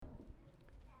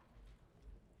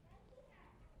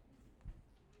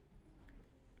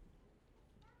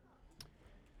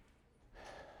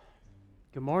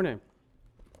Good morning.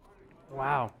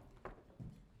 Wow.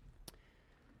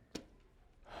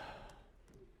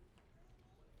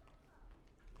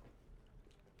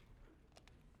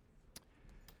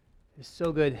 It's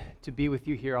so good to be with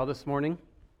you here all this morning.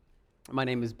 My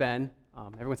name is Ben.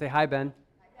 Everyone say hi, Ben.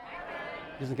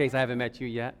 Just in case I haven't met you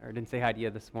yet or didn't say hi to you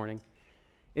this morning.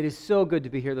 It is so good to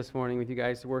be here this morning with you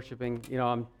guys worshiping.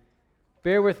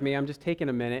 Bear with me. I'm just taking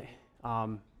a minute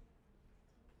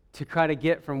to try to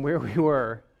get from where we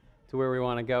were to where we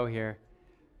want to go here.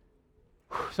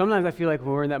 Sometimes I feel like when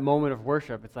we're in that moment of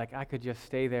worship, it's like I could just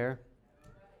stay there,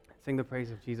 sing the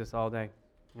praise of Jesus all day.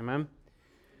 Amen?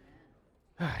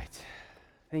 All right.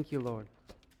 Thank you, Lord.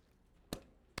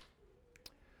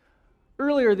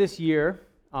 Earlier this year,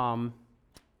 in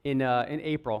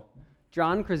April,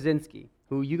 John Krasinski,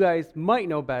 who you guys might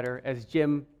know better as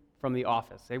Jim from The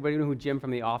Office. Everybody know who Jim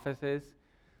from The Office is?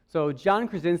 So John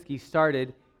Krasinski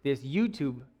started this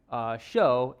YouTube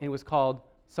show, and it was called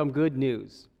Some Good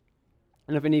News.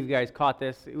 I don't know if any of you guys caught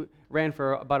this. It ran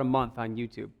for about a month on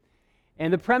YouTube.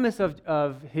 And the premise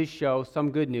of his show,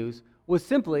 Some Good News, was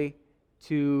simply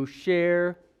to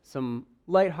share some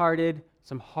lighthearted,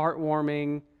 some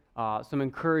heartwarming, some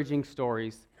encouraging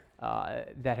stories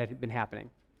that had been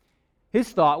happening. His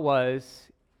thought was,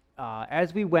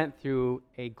 as we went through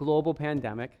a global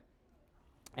pandemic,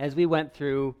 as we went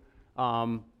through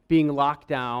being locked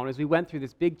down, as we went through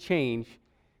this big change,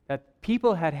 that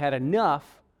people had had enough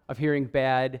of hearing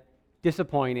bad,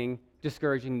 disappointing,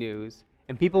 discouraging news,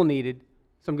 and people needed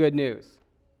some good news.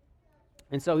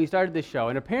 And so he started this show,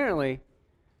 and apparently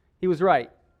he was right.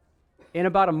 In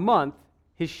about a month,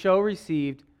 his show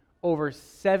received over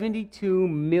 72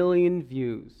 million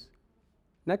views. Isn't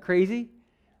that crazy?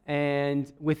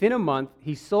 And within a month,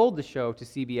 he sold the show to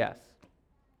CBS.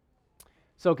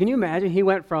 So can you imagine? He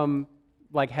went from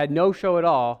had no show at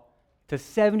all to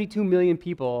 72 million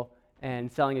people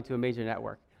and selling it to a major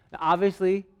network. Now,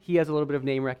 obviously, he has a little bit of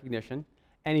name recognition,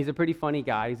 and he's a pretty funny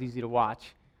guy. He's easy to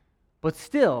watch. But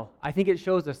still, I think it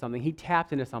shows us something. He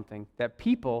tapped into something, that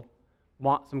people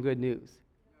want some good news.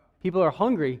 People are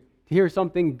hungry to hear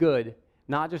something good,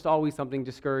 not just always something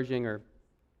discouraging or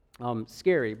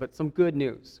scary, but some good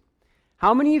news.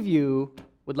 How many of you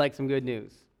would like some good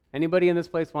news? Anybody in this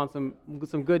place want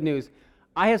some good news?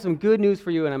 I have some good news for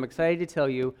you, and I'm excited to tell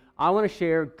you. I want to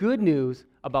share good news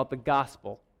about the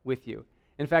gospel with you.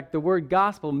 In fact, the word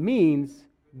gospel means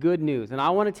good news, and I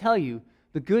want to tell you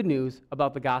the good news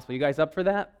about the gospel. You guys up for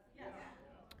that? Yes.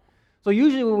 So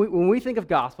usually when we think of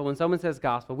gospel, when someone says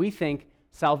gospel, we think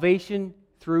salvation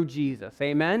through Jesus.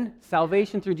 Amen?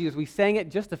 Salvation through Jesus. We sang it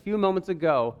just a few moments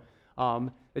ago,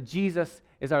 that Jesus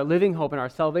is our living hope and our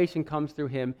salvation comes through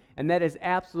him, and that is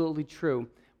absolutely true.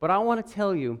 But I want to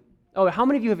tell you, how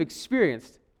many of you have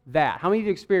experienced that? How many of you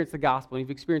have experienced the gospel? You've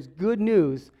experienced good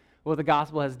news of what the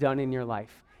gospel has done in your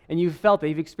life. And you've felt that.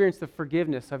 You've experienced the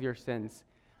forgiveness of your sins.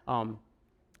 And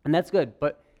that's good.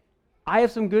 But I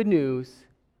have some good news.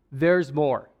 There's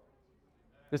more.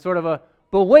 There's sort of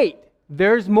but wait,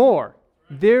 there's more.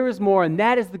 There is more, and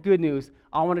that is the good news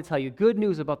I want to tell you. Good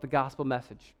news about the gospel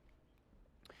message.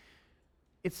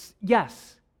 It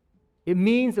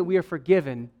means that we are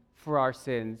forgiven for our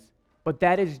sins, but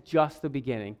that is just the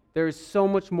beginning. There is so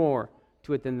much more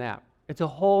to it than that. It's a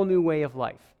whole new way of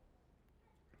life.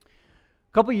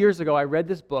 A couple years ago, I read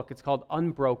this book. It's called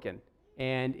Unbroken,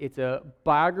 and it's a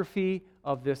biography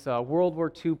of this World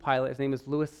War II pilot. His name is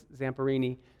Louis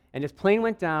Zamperini, and his plane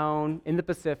went down in the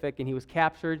Pacific, and he was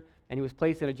captured, and he was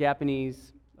placed in a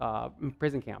Japanese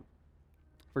prison camp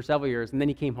for several years, and then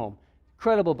he came home.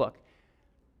 Incredible book.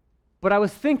 But I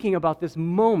was thinking about this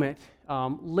moment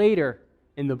later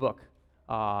in the book.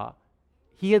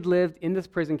 He had lived in this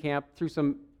prison camp through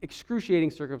some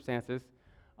excruciating circumstances,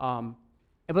 but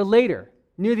later,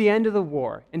 near the end of the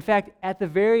war, in fact, at the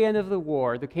very end of the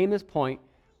war, there came this point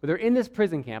where they're in this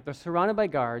prison camp, they're surrounded by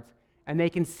guards, and they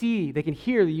can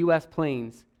hear the U.S.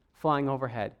 planes flying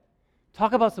overhead.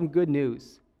 Talk about some good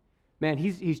news. Man,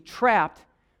 he's trapped,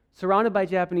 surrounded by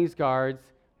Japanese guards,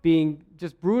 being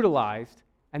just brutalized,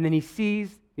 and then he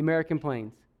sees the American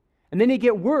planes. And then he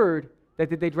get word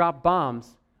that they drop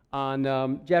bombs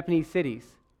on Japanese cities.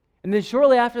 And then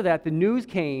shortly after that, the news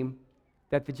came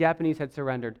that the Japanese had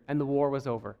surrendered and the war was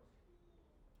over.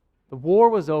 The war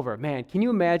was over. Man, can you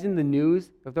imagine the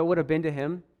news that would have been to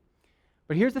him?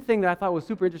 But here's the thing that I thought was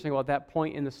super interesting about that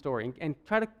point in the story, and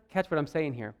try to catch what I'm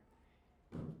saying here.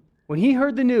 When he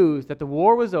heard the news that the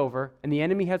war was over and the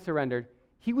enemy had surrendered,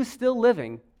 he was still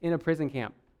living in a prison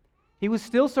camp. He was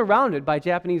still surrounded by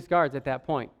Japanese guards at that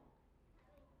point.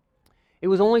 It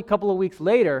was only a couple of weeks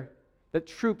later that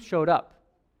troops showed up,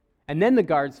 and then the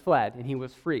guards fled and he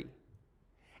was free.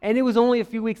 And it was only a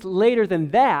few weeks later than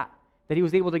that he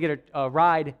was able to get a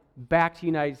ride back to the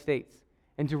United States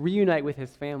and to reunite with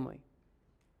his family.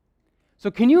 So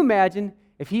can you imagine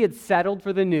if he had settled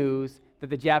for the news that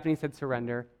the Japanese had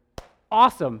surrendered?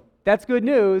 Awesome. That's good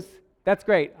news. That's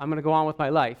great. I'm going to go on with my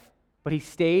life. But he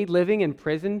stayed living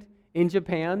imprisoned in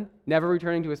Japan, never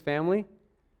returning to his family.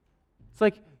 It's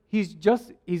like he's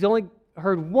only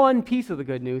heard one piece of the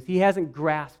good news. He hasn't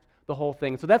grasped the whole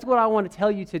thing. So that's what I want to tell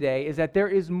you today, is that there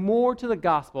is more to the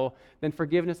gospel than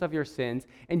forgiveness of your sins.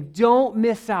 And don't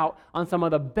miss out on some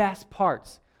of the best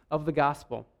parts of the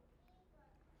gospel.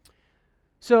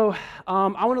 So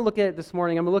I want to look at it this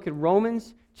morning. I'm going to look at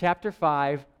Romans chapter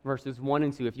 5, verses 1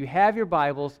 and 2. If you have your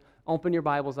Bibles, open your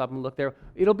Bibles up and look there.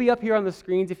 It'll be up here on the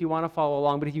screens if you want to follow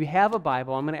along. But if you have a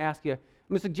Bible, I'm going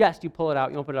to suggest you pull it out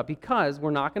and open it up, because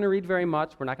we're not going to read very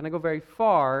much. We're not going to go very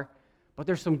far, but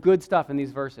there's some good stuff in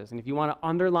these verses. And if you want to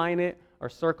underline it or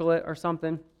circle it or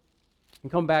something, you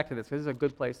can come back to this, because this is a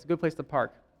good place to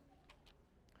park.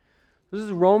 This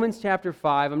is Romans chapter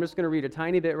 5. I'm just going to read a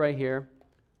tiny bit right here.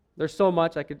 There's so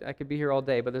much, I could be here all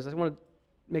day, but I just want to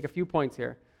make a few points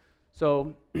here.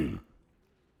 So,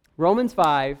 Romans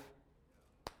 5,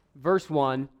 verse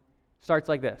 1, starts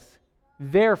like this.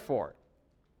 Therefore.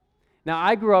 Now,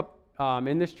 I grew up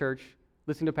in this church,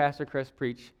 listening to Pastor Chris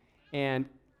preach, and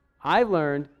I've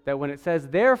learned that when it says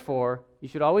therefore, you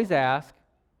should always ask,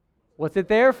 what's it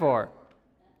there for?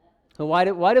 So why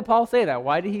did Paul say that?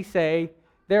 Why did he say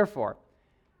therefore?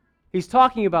 He's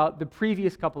talking about the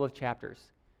previous couple of chapters.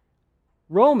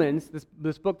 Romans,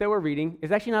 this book that we're reading,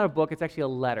 is actually not a book, it's actually a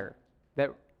letter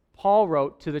that Paul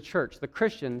wrote to the church, the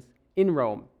Christians in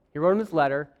Rome. He wrote them this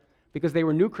letter because they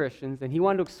were new Christians, and he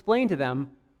wanted to explain to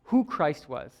them who Christ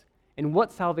was and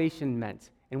what salvation meant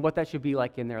and what that should be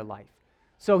like in their life.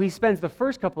 So he spends the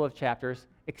first couple of chapters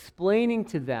explaining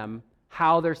to them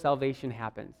how their salvation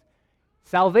happens.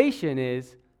 Salvation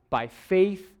is by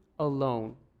faith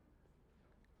alone.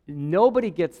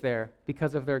 Nobody gets there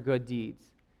because of their good deeds.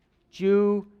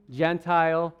 Jew,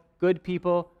 Gentile, good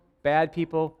people, bad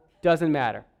people, doesn't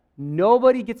matter.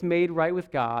 Nobody gets made right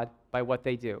with God by what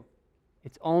they do.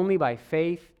 It's only by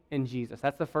faith in Jesus.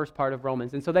 That's the first part of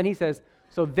Romans. And so then he says,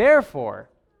 so therefore,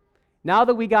 now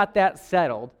that we got that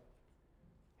settled,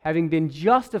 having been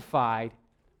justified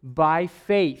by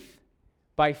faith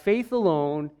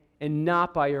alone and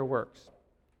not by your works.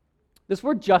 This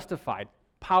word justified,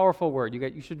 powerful word.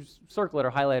 You should circle it or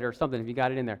highlight it or something if you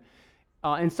got it in there.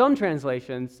 In some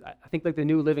translations, I think like the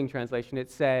New Living Translation,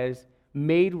 it says,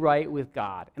 made right with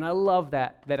God. And I love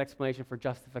that explanation for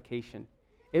justification.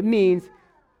 It means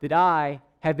that I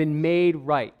have been made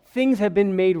right. Things have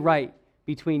been made right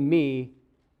between me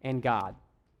and God.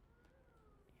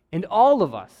 And all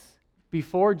of us,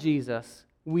 before Jesus,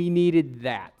 we needed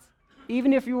that.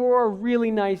 Even if you were a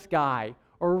really nice guy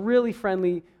or a really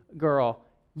friendly girl,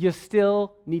 you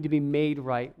still need to be made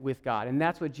right with God. And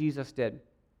that's what Jesus did.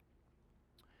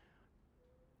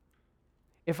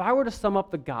 If I were to sum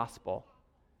up the gospel,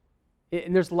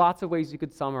 and there's lots of ways you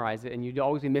could summarize it, and you'd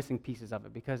always be missing pieces of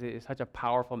it because it is such a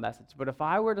powerful message. But if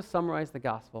I were to summarize the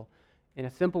gospel in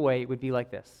a simple way, it would be like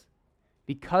this.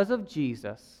 Because of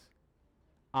Jesus,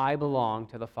 I belong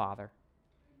to the Father.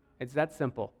 It's that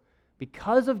simple.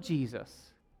 Because of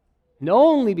Jesus, and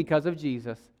only because of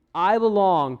Jesus, I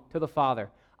belong to the Father.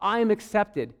 I am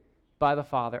accepted by the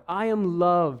Father. I am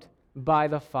loved by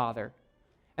the Father.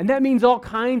 And that means all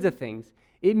kinds of things.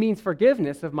 It means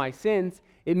forgiveness of my sins.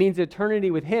 It means eternity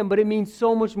with Him, but it means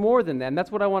so much more than that, and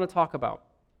that's what I want to talk about.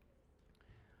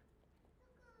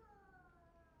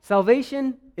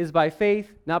 Salvation is by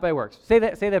faith, not by works. Say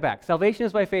that back. Salvation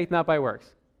is by faith, not by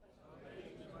works.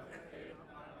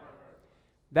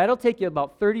 That'll take you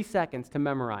about 30 seconds to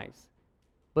memorize,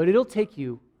 but it'll take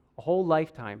you a whole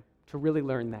lifetime to really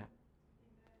learn that.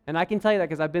 And I can tell you that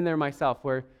because I've been there myself,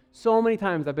 where so many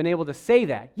times I've been able to say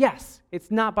that. Yes, it's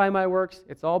not by my works,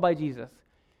 it's all by Jesus.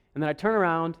 And then I turn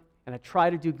around and I try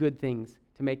to do good things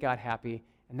to make God happy,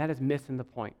 and that is missing the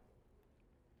point.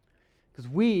 Because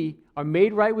we are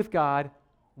made right with God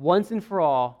once and for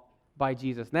all by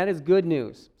Jesus. And that is good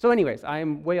news. So anyways, I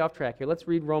am way off track here. Let's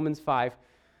read Romans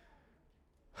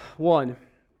 5:1.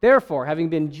 Therefore, having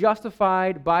been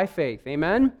justified by faith,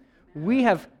 amen, we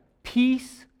have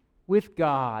peace with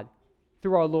God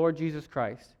through our Lord Jesus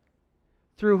Christ,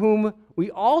 through whom we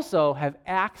also have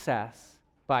access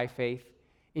by faith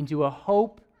into a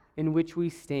hope in which we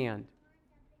stand.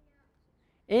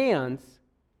 And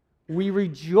we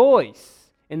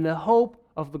rejoice in the hope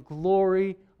of the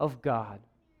glory of God.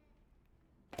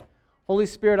 Holy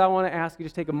Spirit, I want to ask you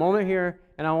to take a moment here,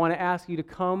 and I want to ask you to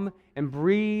come and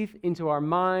breathe into our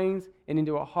minds and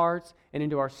into our hearts and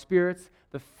into our spirits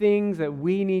the things that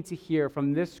we need to hear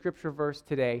from this scripture verse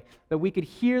today, that we could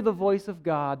hear the voice of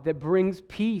God that brings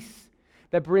peace,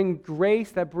 that brings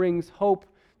grace, that brings hope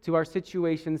to our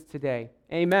situations today.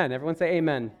 Amen. Everyone say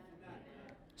amen.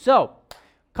 So, a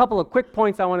couple of quick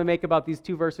points I want to make about these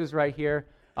two verses right here.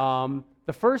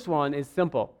 The first one is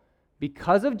simple.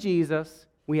 Because of Jesus,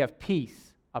 we have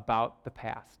peace about the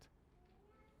past.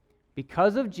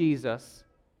 Because of Jesus,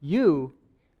 you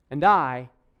and I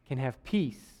can have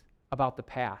peace about the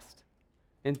past.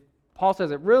 And Paul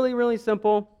says it really, really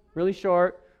simple, really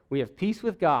short. We have peace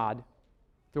with God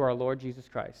through our Lord Jesus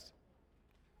Christ.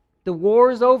 The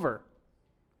war is over.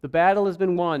 The battle has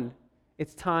been won.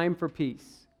 It's time for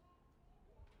peace.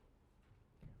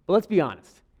 But let's be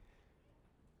honest.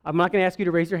 I'm not going to ask you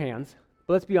to raise your hands,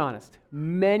 but let's be honest.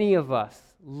 Many of us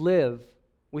live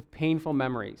with painful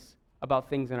memories about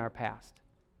things in our past.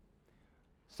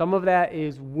 Some of that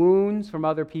is wounds from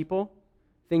other people,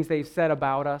 things they've said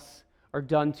about us or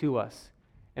done to us,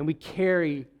 and we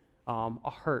carry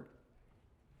a hurt.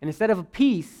 And instead of a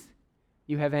peace,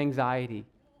 you have anxiety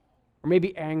or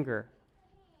maybe anger.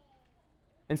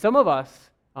 And some of us,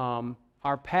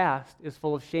 our past is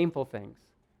full of shameful things,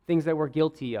 things that we're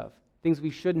guilty of, things we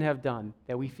shouldn't have done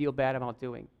that we feel bad about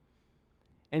doing.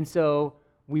 And so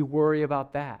we worry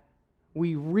about that.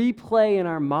 We replay in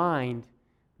our mind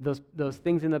those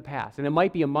things in the past. And it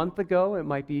might be a month ago, it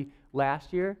might be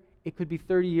last year, it could be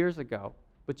 30 years ago,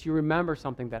 but you remember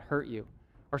something that hurt you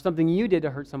or something you did to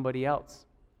hurt somebody else.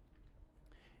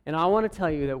 And I want to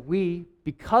tell you that we,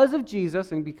 because of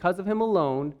Jesus and because of him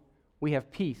alone, we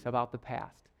have peace about the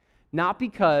past. Not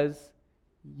because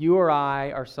you or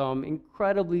I are some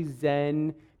incredibly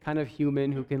zen kind of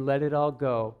human who can let it all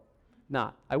go.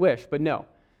 Not, I wish, but no.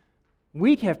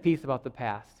 We can have peace about the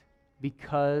past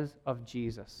because of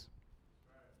Jesus.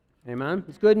 Amen?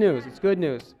 It's good news. It's good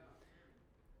news.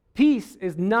 Peace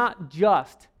is not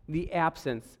just the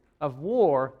absence of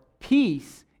war.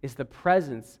 Peace is the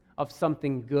presence of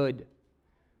something good.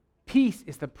 Peace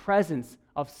is the presence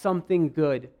of something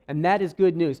good. And that is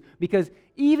good news. Because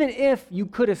even if you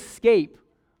could escape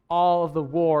all of the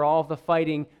war, all of the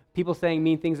fighting, people saying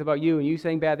mean things about you and you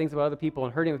saying bad things about other people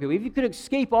and hurting other people, if you could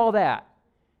escape all that,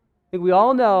 I think we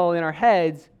all know in our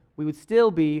heads we would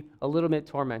still be a little bit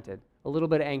tormented, a little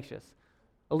bit anxious,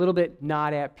 a little bit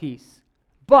not at peace.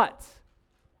 But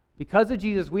because of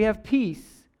Jesus, we have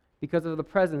peace because of the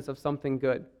presence of something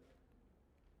good.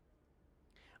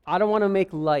 I don't want to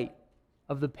make light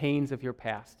of the pains of your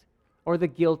past or the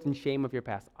guilt and shame of your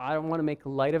past. I don't want to make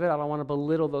light of it. I don't want to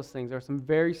belittle those things. There are some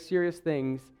very serious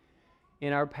things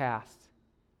in our past.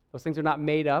 Those things are not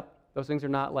made up. Those things are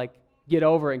not like, get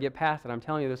over it and get past it. I'm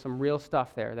telling you, there's some real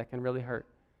stuff there that can really hurt.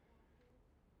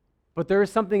 But there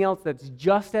is something else that's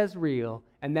just as real,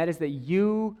 and that is that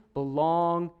you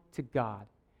belong to God.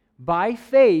 By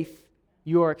faith,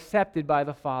 you are accepted by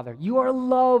the Father. You are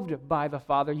loved by the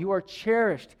Father. You are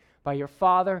cherished by your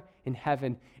Father in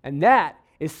heaven. And that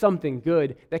is something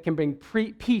good that can bring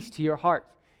peace to your heart.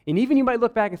 And even you might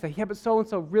look back and say, yeah, but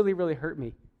so-and-so really, really hurt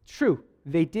me. True,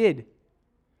 they did.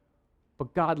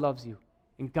 But God loves you,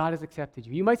 and God has accepted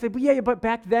you. You might say, but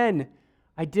back then,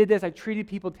 I did this, I treated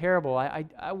people terrible, I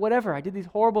whatever, I did these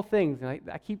horrible things, and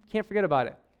I can't forget about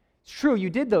it. It's true, you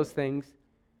did those things,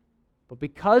 but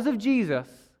because of Jesus,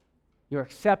 you're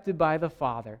accepted by the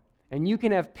Father, and you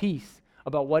can have peace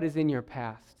about what is in your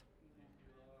past.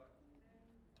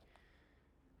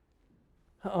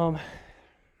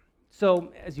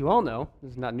 So, as you all know,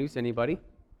 this is not news to anybody.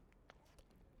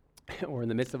 We're in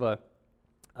the midst of a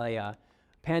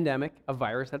pandemic, a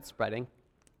virus that's spreading.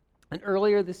 And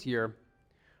earlier this year,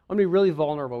 I'm going to be really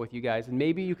vulnerable with you guys, and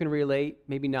maybe you can relate,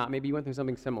 maybe not. Maybe you went through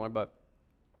something similar, but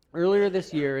earlier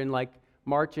this year in like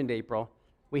March and April,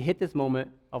 we hit this moment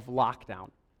of lockdown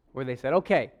where they said,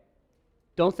 okay,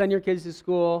 don't send your kids to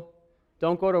school,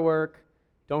 don't go to work,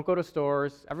 don't go to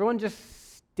stores, everyone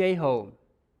just stay home.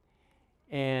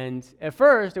 And at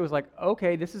first, it was like,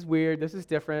 okay, this is weird, this is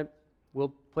different,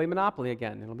 we'll play Monopoly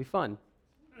again, it'll be fun.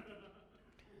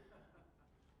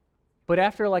 But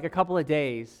after like a couple of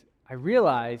days, I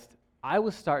realized I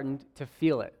was starting to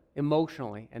feel it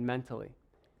emotionally and mentally.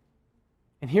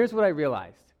 And here's what I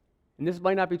realized, and this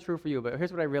might not be true for you, but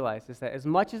here's what I realized, is that as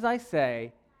much as I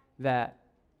say that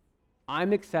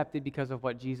I'm accepted because of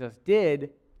what Jesus did,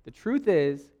 the truth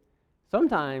is,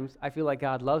 sometimes I feel like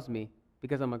God loves me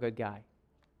because I'm a good guy.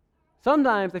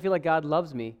 Sometimes I feel like God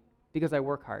loves me because I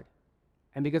work hard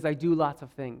and because I do lots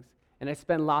of things and I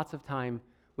spend lots of time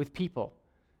with people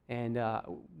and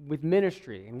with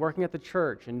ministry and working at the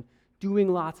church and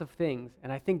doing lots of things.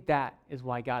 And I think that is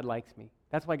why God likes me.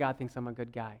 That's why God thinks I'm a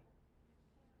good guy.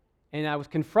 And I was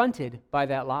confronted by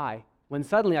that lie when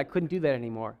suddenly I couldn't do that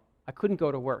anymore. I couldn't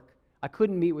go to work. I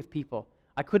couldn't meet with people.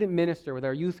 I couldn't minister with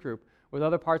our youth group, with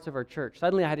other parts of our church.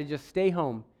 Suddenly I had to just stay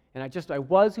home. And I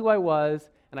was who I was,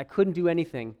 and I couldn't do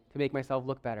anything to make myself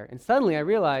look better. And suddenly I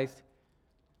realized,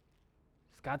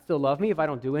 does God still love me if I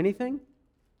don't do anything?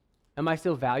 Am I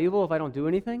still valuable if I don't do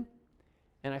anything?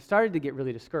 And I started to get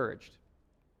really discouraged.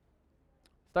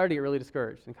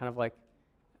 And kind of like,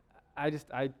 I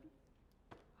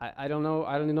don't know.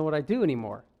 I don't even know what I do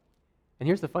anymore. And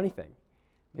here's the funny thing.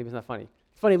 Maybe it's not funny.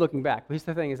 It's funny looking back. But here's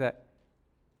the thing is that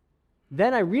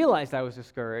then I realized I was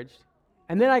discouraged.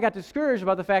 And then I got discouraged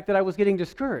about the fact that I was getting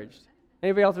discouraged.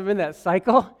 Anybody else ever been in that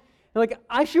cycle? Like,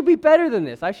 I should be better than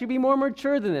this. I should be more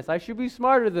mature than this. I should be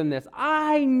smarter than this.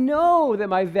 I know that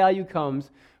my value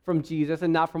comes from Jesus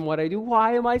and not from what I do.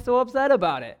 Why am I so upset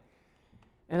about it?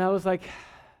 And I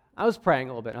was praying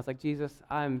a little bit. I was like, Jesus,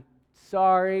 I'm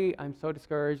sorry. I'm so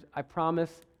discouraged. I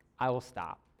promise I will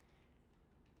stop.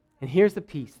 And here's the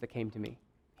peace that came to me.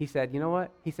 He said, you know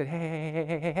what? He said,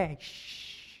 hey,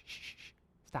 shh,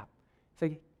 stop. He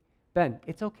said, Ben,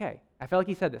 it's okay. I felt like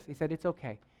he said this. He said, it's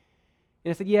okay.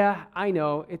 And I said, yeah, I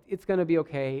know. It's going to be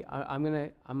okay. I'm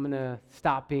gonna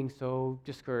stop being so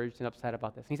discouraged and upset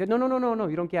about this. And he said, no,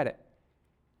 you don't get it.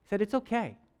 He said, it's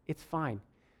okay. It's fine.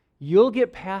 You'll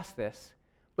get past this.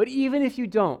 But even if you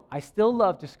don't, I still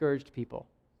love discouraged people.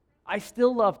 I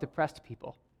still love depressed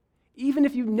people. Even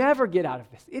if you never get out of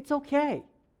this, it's okay.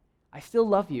 I still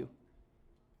love you.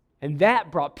 And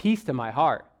that brought peace to my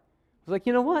heart. I was like,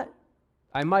 you know what?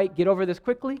 I might get over this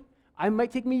quickly. I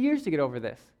might take me years to get over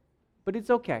this. But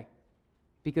it's okay,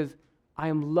 because I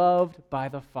am loved by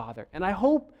the Father. And I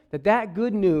hope that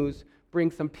good news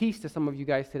brings some peace to some of you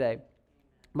guys today.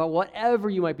 But whatever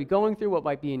you might be going through, what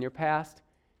might be in your past,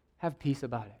 have peace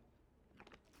about it.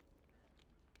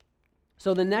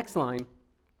 So the next line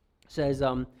says,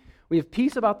 we have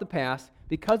peace about the past.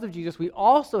 Because of Jesus, we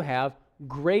also have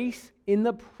grace in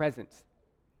the present.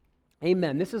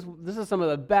 Amen. This is some of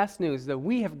the best news, that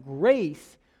we have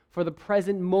grace for the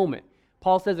present moment.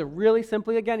 Paul says it really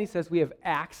simply again. He says we have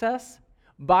access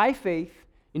by faith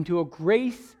into a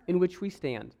grace in which we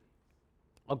stand.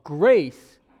 A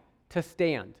grace to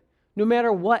stand. No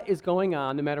matter what is going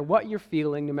on, no matter what you're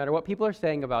feeling, no matter what people are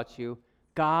saying about you,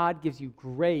 God gives you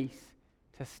grace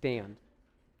to stand.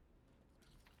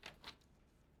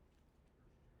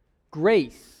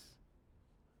 Grace,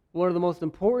 one of the most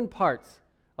important parts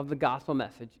of the gospel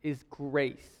message, is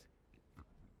grace.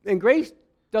 And grace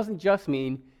doesn't just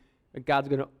mean that God's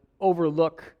going to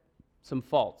overlook some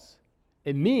faults.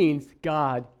 It means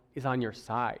God is on your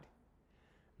side.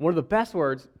 One of the best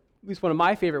words, at least one of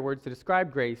my favorite words to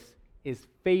describe grace, is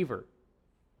favor.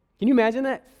 Can you imagine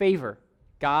that? Favor.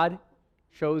 God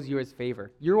shows you his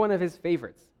favor. You're one of his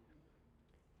favorites.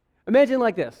 Imagine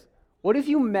like this. What if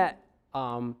you met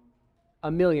a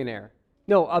billionaire?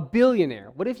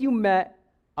 What if you met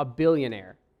a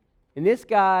billionaire? And this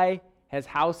guy has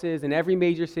houses in every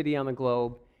major city on the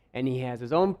globe, and he has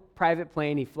his own private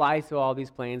plane. He flies to all these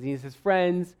planes. And his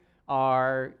friends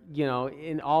are,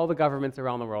 in all the governments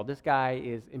around the world. This guy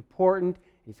is important.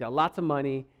 He's got lots of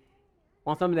money.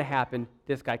 Want something to happen,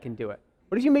 this guy can do it.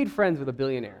 What if you made friends with a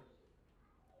billionaire?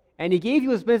 And he gave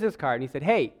you his business card, and he said,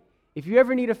 hey, if you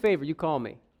ever need a favor, you call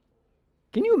me.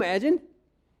 Can you imagine?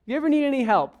 If you ever need any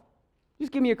help,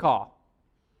 just give me a call.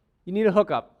 You need a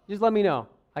hookup, just let me know.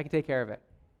 I can take care of it.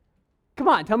 Come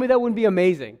on, tell me that wouldn't be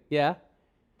amazing, yeah?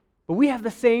 But we have the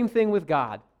same thing with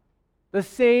God. The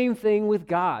same thing with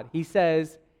God. He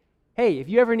says, hey, if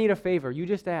you ever need a favor, you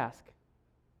just ask.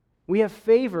 We have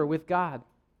favor with God.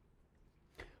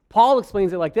 Paul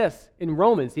explains it like this in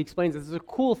Romans. He explains this is a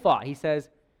cool thought. He says,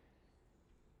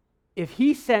 if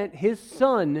he sent his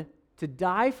son to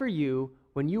die for you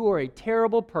when you were a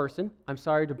terrible person, I'm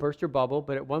sorry to burst your bubble,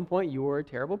 but at one point you were a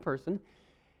terrible person.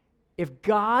 If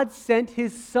God sent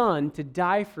his son to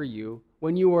die for you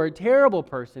when you were a terrible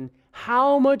person,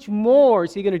 how much more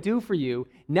is he going to do for you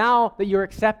now that you're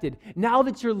accepted, now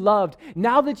that you're loved,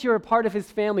 now that you're a part of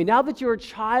his family, now that you're a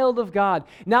child of God,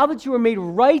 now that you are made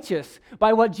righteous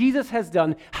by what Jesus has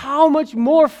done? How much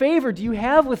more favor do you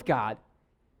have with God?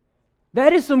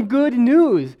 That is some good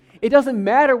news. It doesn't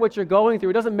matter what you're going through.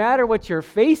 It doesn't matter what you're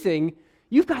facing.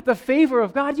 You've got the favor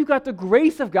of God. You've got the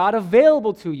grace of God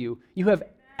available to you. You have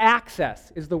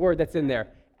access, is the word that's in there.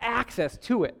 Access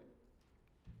to it.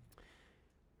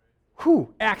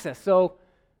 Access. So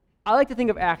I like to think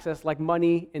of access like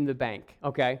money in the bank,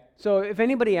 okay? So if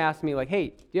anybody asks me, like, hey,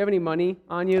 do you have any money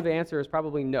on you? The answer is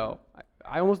probably no.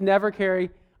 I almost never carry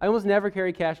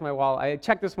cash in my wallet. I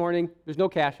checked this morning, there's no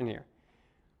cash in here.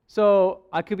 So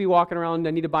I could be walking around,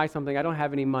 I need to buy something, I don't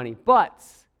have any money. But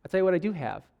I'll tell you what I do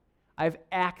have. I have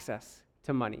access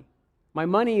to money. My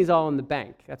money is all in the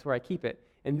bank. That's where I keep it.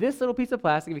 And this little piece of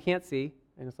plastic, if you can't see,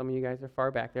 I know some of you guys are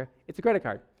far back there, it's a credit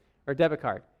card or a debit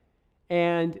card.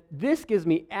 And this gives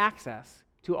me access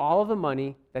to all of the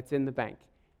money that's in the bank.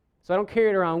 So I don't carry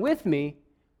it around with me,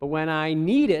 but when I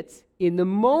need it, in the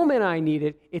moment I need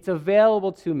it, it's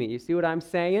available to me. You see what I'm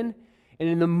saying? And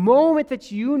in the moment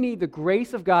that you need the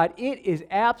grace of God, it is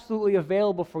absolutely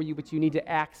available for you, but you need to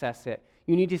access it.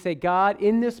 You need to say, God,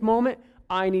 in this moment,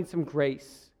 I need some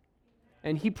grace.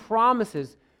 And he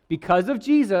promises, because of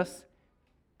Jesus,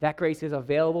 that grace is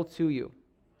available to you.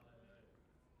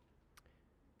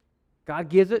 God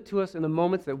gives it to us in the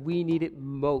moments that we need it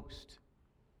most.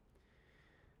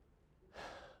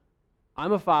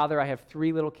 I'm a father. I have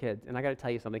 3 little kids, and I got to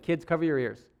tell you something. Kids, cover your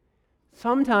ears.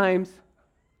 Sometimes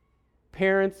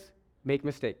parents make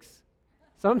mistakes.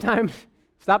 Sometimes,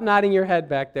 stop nodding your head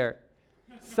back there.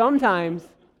 Sometimes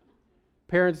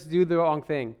parents do the wrong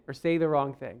thing or say the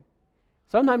wrong thing.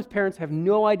 Sometimes parents have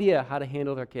no idea how to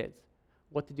handle their kids,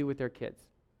 what to do with their kids.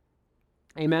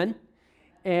 Amen?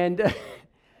 And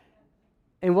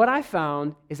and what I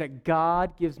found is that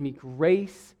God gives me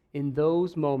grace in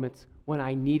those moments when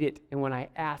I need it and when I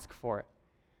ask for it.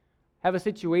 I have a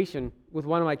situation with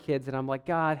one of my kids, and I'm like,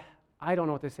 God, I don't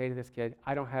know what to say to this kid.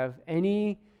 I don't have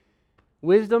any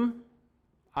wisdom.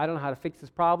 I don't know how to fix this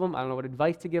problem. I don't know what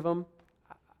advice to give him.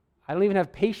 I don't even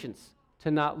have patience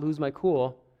to not lose my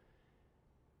cool.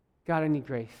 God, I need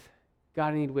grace.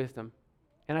 God, I need wisdom.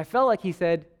 And I felt like he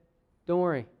said, don't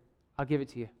worry. I'll give it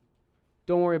to you.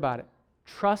 Don't worry about it.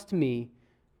 Trust me.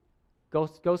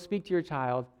 Go speak to your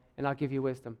child, and I'll give you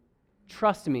wisdom.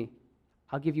 Trust me.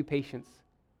 I'll give you patience.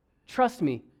 Trust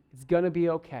me. It's going to be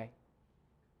okay.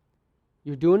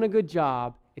 You're doing a good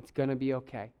job. It's going to be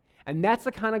okay. And that's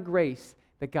the kind of grace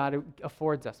that God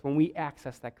affords us when we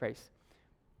access that grace.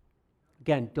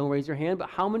 Again, don't raise your hand, but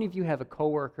how many of you have a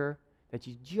coworker that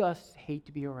you just hate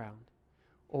to be around?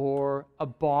 Or a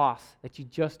boss that you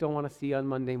just don't want to see on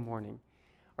Monday morning?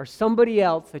 Or somebody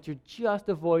else that you're just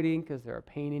avoiding because they're a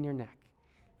pain in your neck?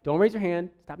 Don't raise your hand.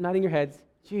 Stop nodding your heads.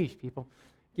 Jeez, people,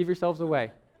 give yourselves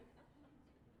away.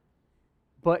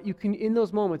 But you can, in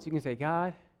those moments, you can say,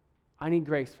 God, I need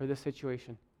grace for this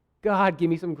situation. God, give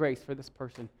me some grace for this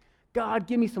person. God,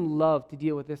 give me some love to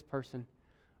deal with this person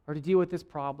or to deal with this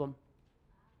problem.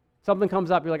 Something comes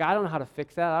up, you're like, I don't know how to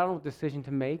fix that. I don't know what decision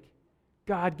to make.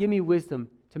 God, give me wisdom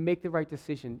to make the right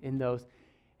decision in those.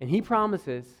 And he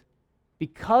promises,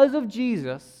 because of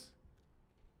Jesus,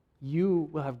 you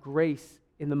will have grace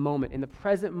in the moment, in the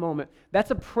present moment.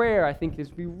 That's a prayer I think is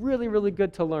be really, really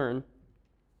good to learn,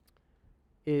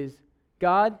 is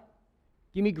God,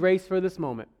 give me grace for this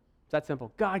moment. It's that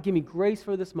simple. God, give me grace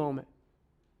for this moment.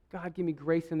 God, give me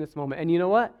grace in this moment. And you know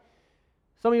what?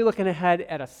 Some of you are looking ahead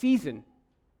at a season.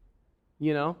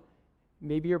 You know,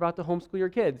 maybe you're about to homeschool your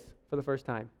kids for the first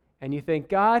time. And you think,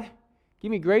 God,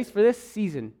 give me grace for this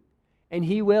season. And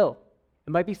he will.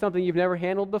 It might be something you've never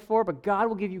handled before, but God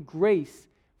will give you grace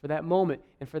for that moment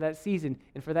and for that season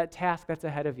and for that task that's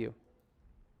ahead of you.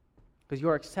 Because you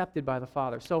are accepted by the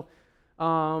Father. So,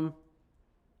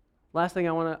 last note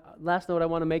I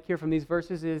want to make here from these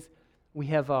verses is we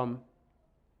have, I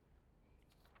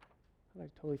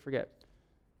totally forget.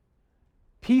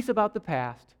 Peace about the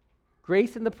past,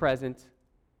 grace in the present,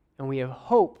 and we have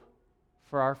hope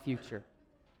for our future.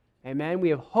 Amen? We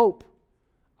have hope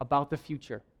about the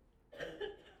future.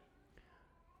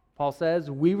 Paul says,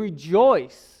 we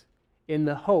rejoice in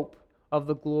the hope of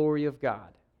the glory of God.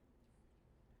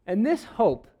 And this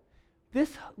hope,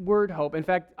 this word hope, in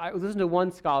fact, I listened to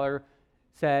one scholar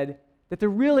said that there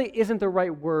really isn't the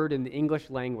right word in the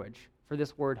English language for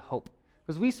this word hope.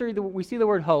 Because we see the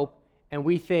word hope and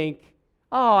we think,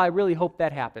 oh, I really hope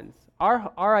that happens.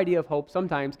 Our idea of hope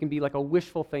sometimes can be like a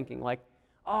wishful thinking, like,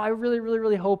 oh, I really, really,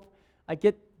 really hope I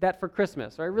get that for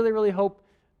Christmas, or I really, really hope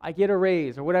I get a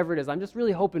raise, or whatever it is. I'm just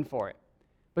really hoping for it.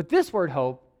 But this word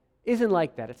hope isn't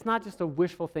like that. It's not just a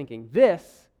wishful thinking.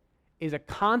 This is a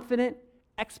confident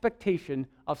expectation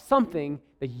of something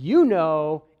that you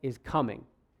know is coming.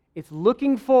 It's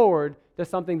looking forward to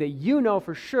something that you know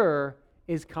for sure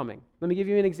is coming. Let me give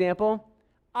you an example.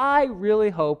 I really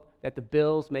hope that the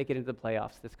Bills make it into the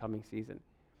playoffs this coming season.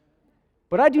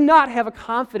 But I do not have a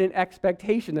confident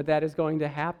expectation that that is going to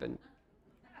happen.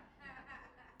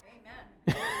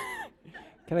 Amen.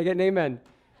 Can I get an amen?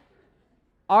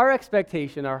 our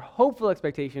expectation, our hopeful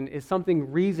expectation, is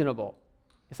something reasonable.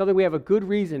 It's something we have a good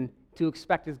reason to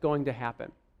expect is going to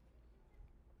happen.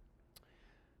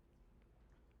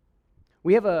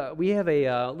 We have a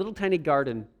little tiny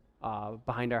garden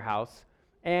behind our house,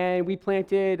 and we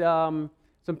planted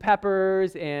some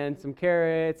peppers and some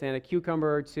carrots and a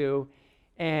cucumber or two,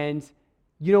 and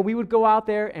we would go out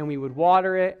there and we would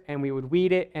water it and we would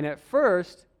weed it, and at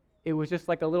first it was just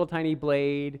like a little tiny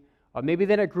blade, or maybe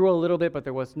then it grew a little bit, but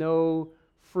there was no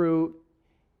fruit.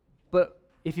 But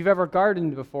if you've ever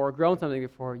gardened before, grown something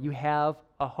before, you have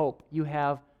a hope. You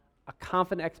have a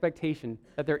confident expectation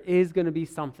that there is going to be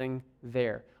something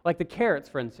there. Like the carrots,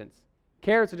 for instance.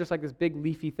 Carrots are just like this big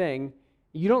leafy thing.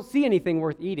 You don't see anything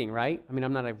worth eating, right? I mean,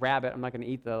 I'm not a rabbit. I'm not going to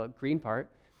eat the green part.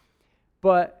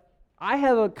 But I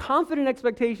have a confident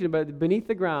expectation that beneath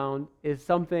the ground is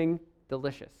something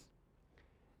delicious.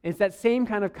 And it's that same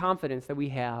kind of confidence that we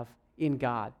have in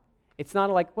God. It's not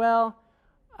like, well,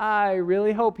 I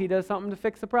really hope he does something to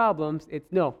fix the problems.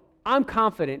 It's no, I'm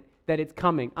confident that it's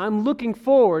coming. I'm looking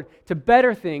forward to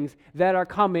better things that are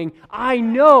coming. I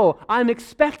know I'm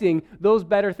expecting those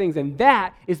better things. And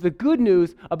that is the good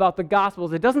news about the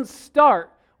Gospels. It doesn't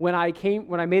start when I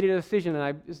made a decision and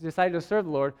I decided to serve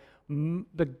the Lord.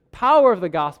 The power of the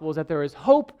Gospel is that there is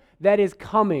hope that is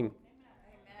coming.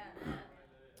 Amen.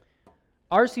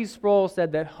 R.C. Sproul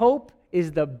said that hope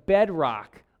is the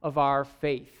bedrock of our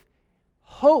faith.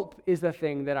 Hope is the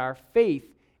thing that our faith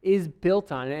is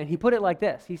built on. And he put it like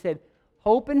this. He said,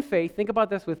 hope and faith, think about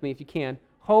this with me if you can.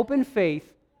 Hope and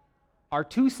faith are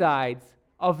two sides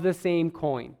of the same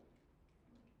coin.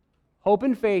 Hope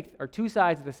and faith are two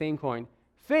sides of the same coin.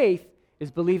 Faith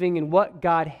is believing in what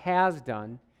God has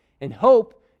done, and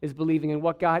hope is believing in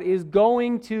what God is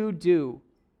going to do.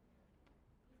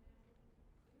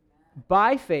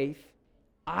 By faith,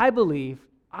 I believe,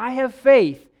 I have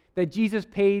faith that Jesus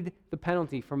paid the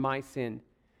penalty for my sin.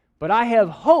 But I have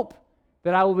hope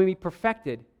that I will be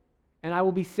perfected and I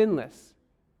will be sinless.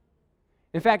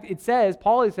 In fact,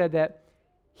 Paul has said that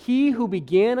he who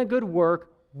began a good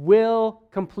work will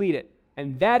complete it.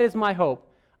 And that is my hope.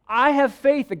 I have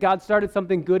faith that God started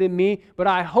something good in me, but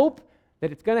I hope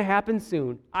that it's going to happen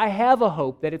soon. I have a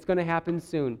hope that it's going to happen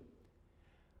soon.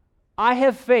 I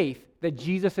have faith that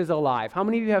Jesus is alive. How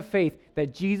many of you have faith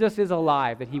that Jesus is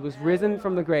alive, that he was risen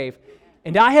from the grave?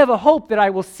 And I have a hope that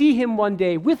I will see him one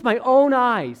day with my own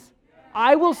eyes.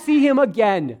 I will see him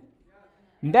again.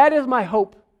 And that is my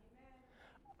hope.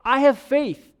 I have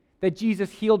faith that Jesus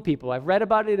healed people. I've read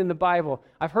about it in the Bible.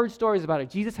 I've heard stories about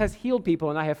it. Jesus has healed people,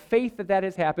 and I have faith that that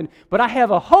has happened. But I have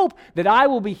a hope that I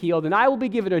will be healed, and I will be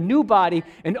given a new body,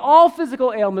 and all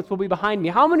physical ailments will be behind me.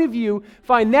 How many of you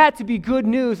find that to be good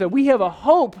news, that we have a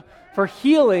hope for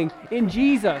healing in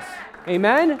Jesus?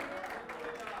 Amen?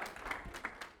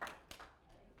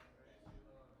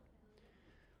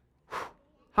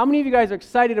 How many of you guys are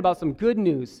excited about some good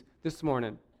news this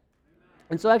morning?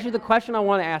 And so actually the question I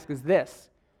want to ask is this.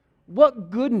 What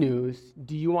good news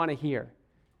do you want to hear?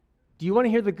 Do you want to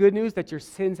hear the good news that your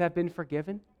sins have been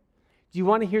forgiven? Do you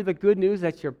want to hear the good news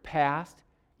that your past,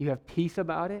 you have peace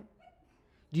about it?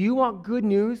 Do you want good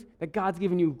news that God's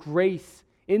given you grace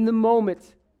in the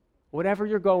moment, whatever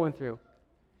you're going through?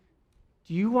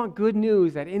 Do you want good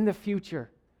news that in the future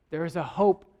there is a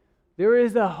hope? There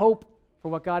is a hope for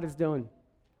what God is doing.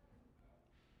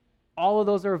 All of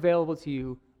those are available to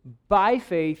you by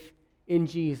faith in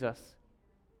Jesus.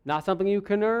 Not something you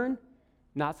can earn,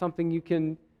 not something you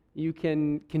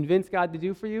can convince God to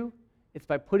do for you. It's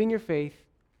by putting your faith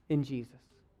in Jesus.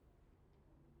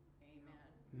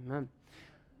 Amen.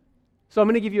 So I'm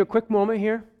going to give you a quick moment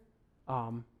here.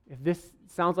 If this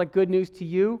sounds like good news to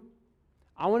you,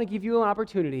 I want to give you an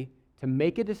opportunity to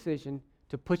make a decision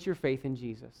to put your faith in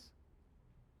Jesus.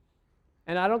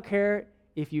 And I don't care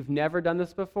if you've never done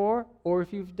this before or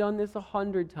if you've done this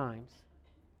 100 times.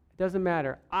 It doesn't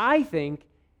matter. I think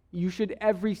you should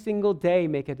every single day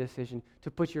make a decision to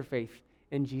put your faith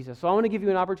in Jesus. So I want to give you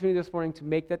an opportunity this morning to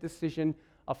make that decision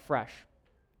afresh.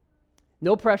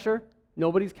 No pressure.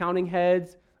 Nobody's counting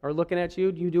heads or looking at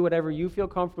you. You do whatever you feel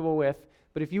comfortable with.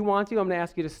 But if you want to, I'm going to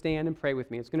ask you to stand and pray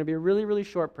with me. It's going to be a really, really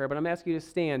short prayer, but I'm asking you to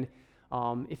stand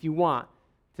if you want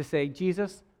to say,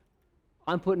 Jesus,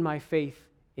 I'm putting my faith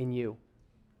in you.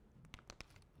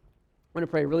 I'm going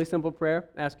to pray a really simple prayer.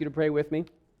 Ask you to pray with me.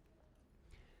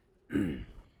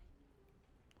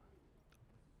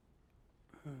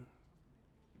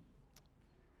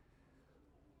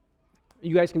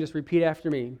 You guys can just repeat after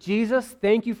me. Jesus,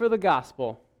 thank you for the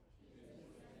gospel.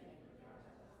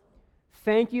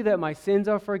 Thank you that my sins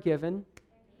are forgiven.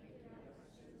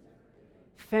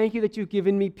 Thank you that you've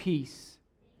given me peace.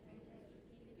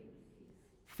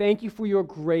 Thank you for your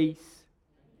grace.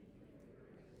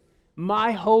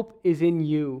 My hope is in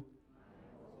you,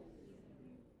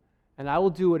 and I will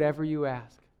do whatever you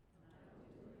ask.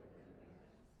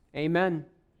 Amen.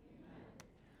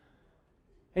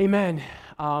 Amen.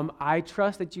 I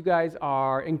trust that you guys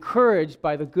are encouraged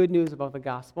by the good news about the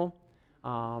gospel,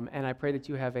 and I pray that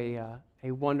you have a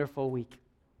wonderful week.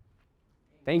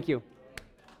 Thank you.